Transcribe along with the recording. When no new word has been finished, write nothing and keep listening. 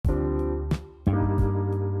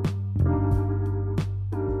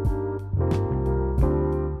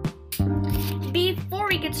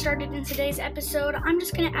started in today's episode, I'm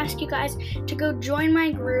just going to ask you guys to go join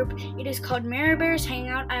my group. It is called Mar-Bears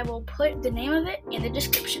Hangout. I will put the name of it in the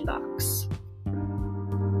description box.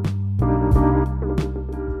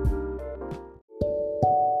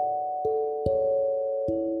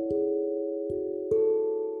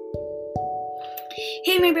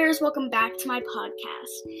 Hey my bears, welcome back to my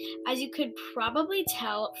podcast. As you could probably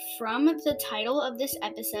tell from the title of this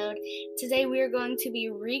episode, today we are going to be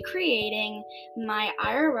recreating my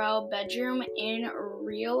IRL bedroom in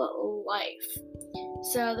real life.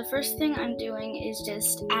 So the first thing I'm doing is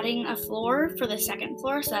just adding a floor for the second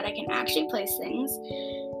floor so that I can actually place things.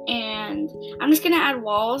 And I'm just going to add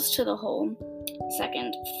walls to the whole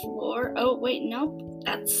second floor. Oh wait, nope,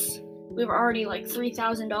 we were already like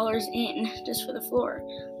 $3,000 in just for the floor.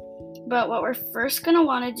 But what we're first going to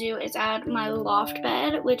want to do is add my loft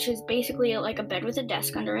bed, which is basically like a bed with a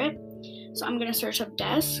desk under it. So I'm going to search up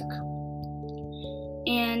desk.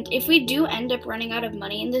 And if we do end up running out of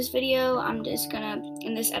money in this video, in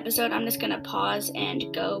this episode, I'm just going to pause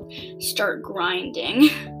and go start grinding.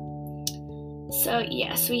 So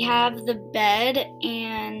yes, we have the bed,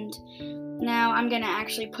 and now I'm going to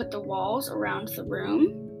actually put the walls around the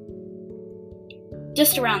room.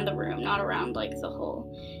 Just around the room, not around like the whole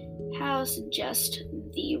house, just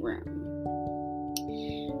the room.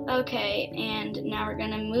 Okay, and now we're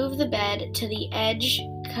gonna move the bed to the edge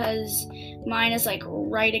because mine is like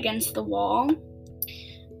right against the wall.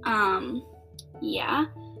 Yeah.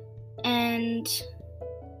 And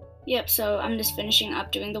yep, so I'm just finishing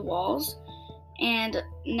up doing the walls. And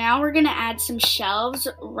now we're gonna add some shelves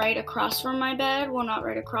right across from my bed. Well, not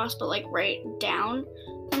right across, but like right down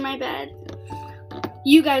from my bed.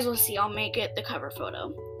 You guys will see, I'll make it the cover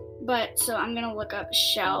photo. But, so I'm going to look up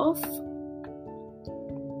shelf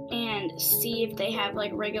and see if they have,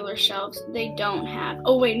 like, regular shelves. They don't have.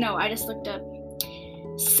 Oh, wait, no, I just looked up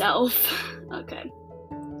self. Okay.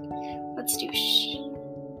 Let's do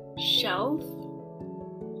shelf.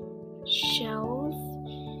 Shelf.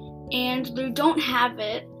 And they don't have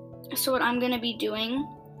it. So what I'm going to be doing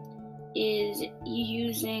is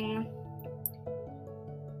using...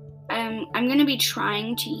 I'm going to be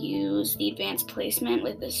trying to use the advanced placement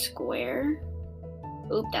with the square.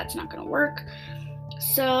 Oop, that's not going to work.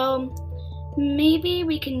 So maybe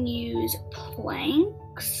we can use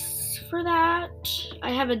planks for that.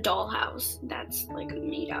 I have a dollhouse that's like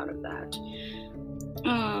made out of that.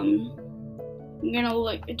 I'm going to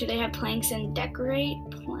look, do they have planks in decorate?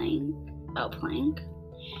 Plank. Oh, plank.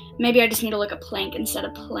 Maybe I just need to look at plank instead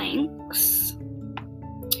of planks.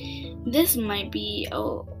 This might be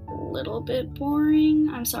a little bit boring.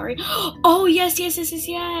 I'm sorry. Oh, yes.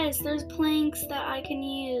 There's planks that I can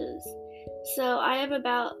use. So I have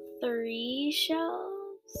about 3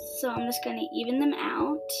 shelves. So I'm just going to even them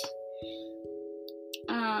out.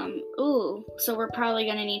 So we're probably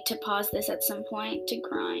going to need to pause this at some point to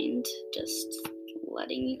grind. Just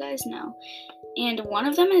letting you guys know. And one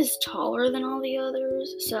of them is taller than all the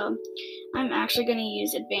others. So I'm actually going to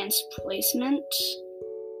use advanced placement.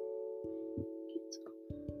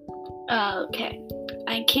 Okay,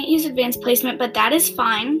 I can't use advanced placement, but that is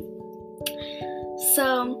fine.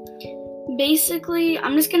 So basically,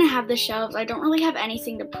 I'm just going to have the shelves. I don't really have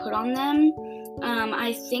anything to put on them.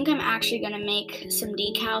 I think I'm actually going to make some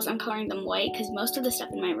decals. I'm coloring them white because most of the stuff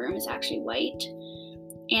in my room is actually white.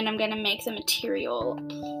 And I'm going to make the material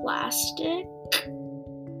plastic.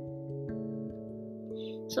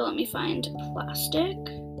 So let me find plastic.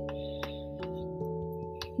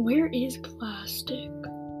 Where is plastic?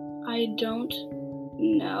 I don't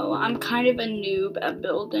know. I'm kind of a noob at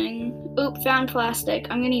building. Oop, found plastic.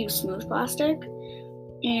 I'm going to use smooth plastic.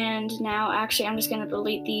 And now, actually, I'm just going to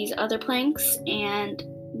delete these other planks and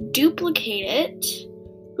duplicate it.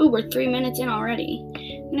 Ooh, we're 3 minutes in already.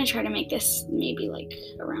 I'm going to try to make this maybe like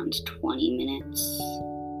around 20 minutes.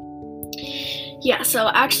 Yeah,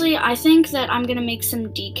 so actually, I think that I'm going to make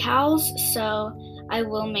some decals. So I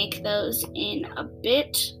will make those in a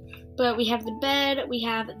bit. But we have the bed, we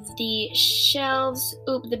have the shelves.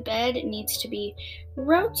 Oop, the bed needs to be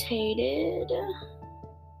rotated.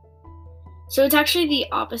 So it's actually the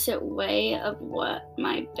opposite way of what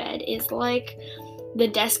my bed is like. The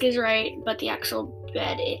desk is right, but the actual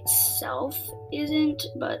bed itself isn't.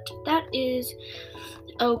 But that is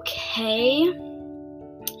okay.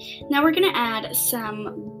 Now we're going to add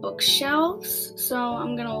some bookshelves. So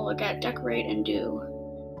I'm going to look at decorate and do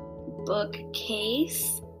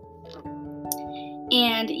bookcase.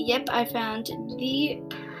 And yep, I found the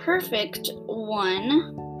perfect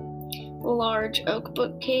one. Large oak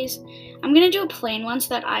bookcase. I'm going to do a plain one so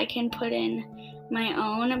that I can put in my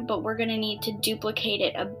own, but we're going to need to duplicate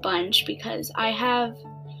it a bunch because I have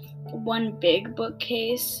one big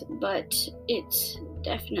bookcase, but it's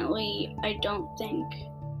definitely, I don't think...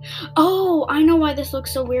 Oh, I know why this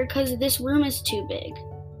looks so weird, because this room is too big.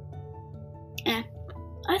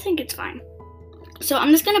 I think it's fine. So I'm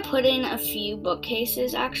just going to put in a few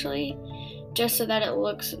bookcases, actually, just so that it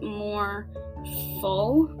looks more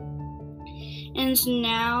full. And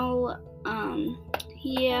now,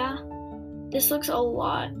 yeah, this looks a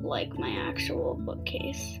lot like my actual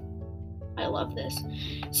bookcase. I love this.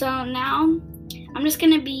 So now I'm just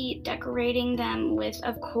going to be decorating them with,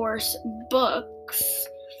 of course, books.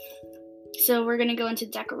 So we're going to go into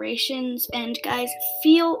decorations, and guys,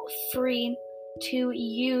 feel free to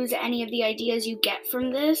use any of the ideas you get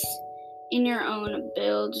from this in your own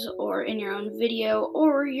builds or in your own video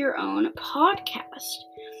or your own podcast.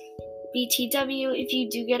 BTW, if you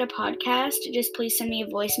do get a podcast, just please send me a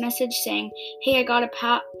voice message saying, hey, I got a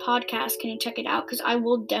podcast, can you check it out? Because I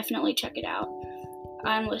will definitely check it out.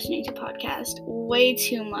 I'm listening to podcasts way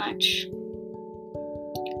too much.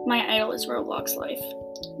 My idol is Roblox Life.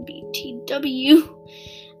 BTW.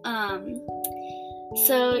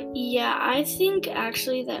 So yeah, I think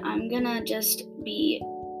actually that I'm gonna just be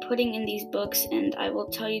putting in these books, and I will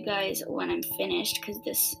tell you guys when I'm finished, because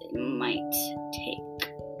this might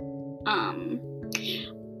take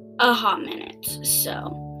a hot minute.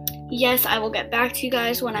 So yes, I will get back to you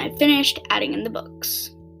guys when I've finished adding in the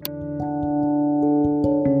books.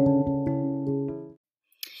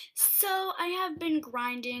 So I have been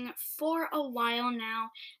grinding for a while now,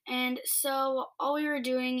 and so all we were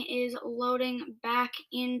doing is loading back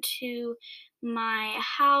into my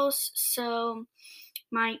house, so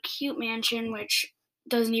my cute mansion, which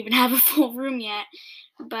doesn't even have a full room yet,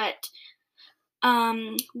 but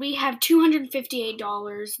we have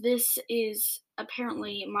 $258. This is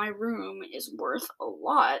apparently, my room is worth a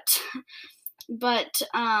lot, but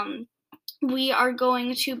we are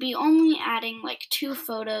going to be only adding like 2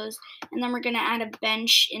 photos, and then we're going to add a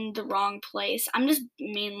bench in the wrong place. I'm just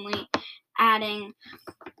mainly adding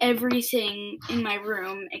everything in my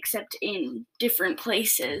room except in different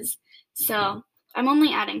places. So I'm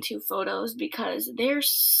only adding 2 photos because they're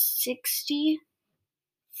 $60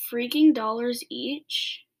 freaking dollars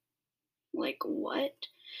each. Like, what?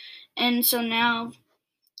 And so now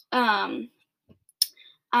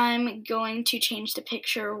I'm going to change the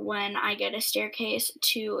picture when I get a staircase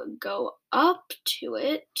to go up to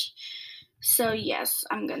it. So yes,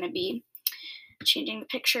 I'm going to be changing the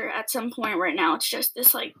picture at some point. Right now it's just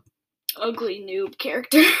this like ugly noob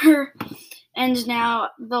character. And now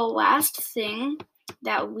the last thing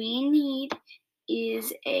that we need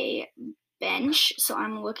is a bench. So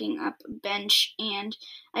I'm looking up bench, and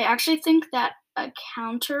I actually think that a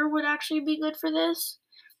counter would actually be good for this.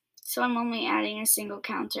 So I'm only adding a single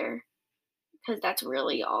counter because that's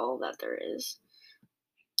really all that there is.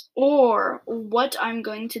 Or what I'm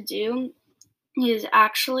going to do is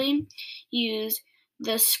actually use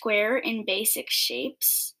the square in basic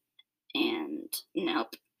shapes, and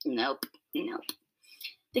nope.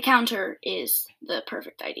 The counter is the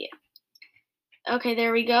perfect idea. Okay,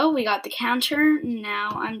 there we go. We got the counter.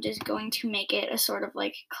 Now I'm just going to make it a sort of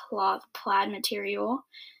like cloth plaid material,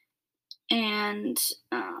 and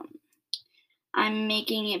I'm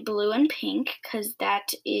making it blue and pink because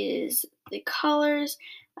that is the colors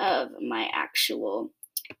of my actual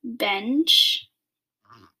bench.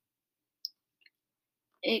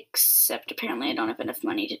 Except apparently I don't have enough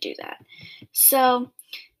money to do that. So,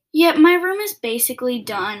 yeah, my room is basically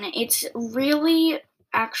done. It's really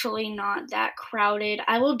actually not that crowded.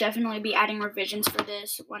 I will definitely be adding revisions for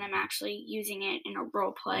this when I'm actually using it in a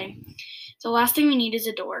role play. The last thing we need is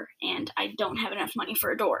a door, and I don't have enough money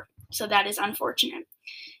for a door. So that is unfortunate.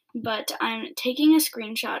 But I'm taking a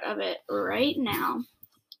screenshot of it right now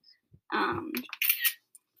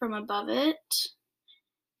from above it.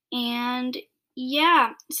 And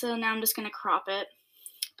yeah, so now I'm just going to crop it.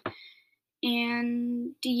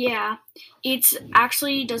 And yeah, it's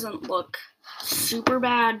actually doesn't look super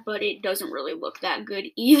bad, but it doesn't really look that good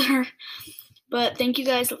either. But thank you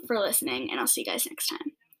guys for listening, and I'll see you guys next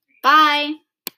time. Bye!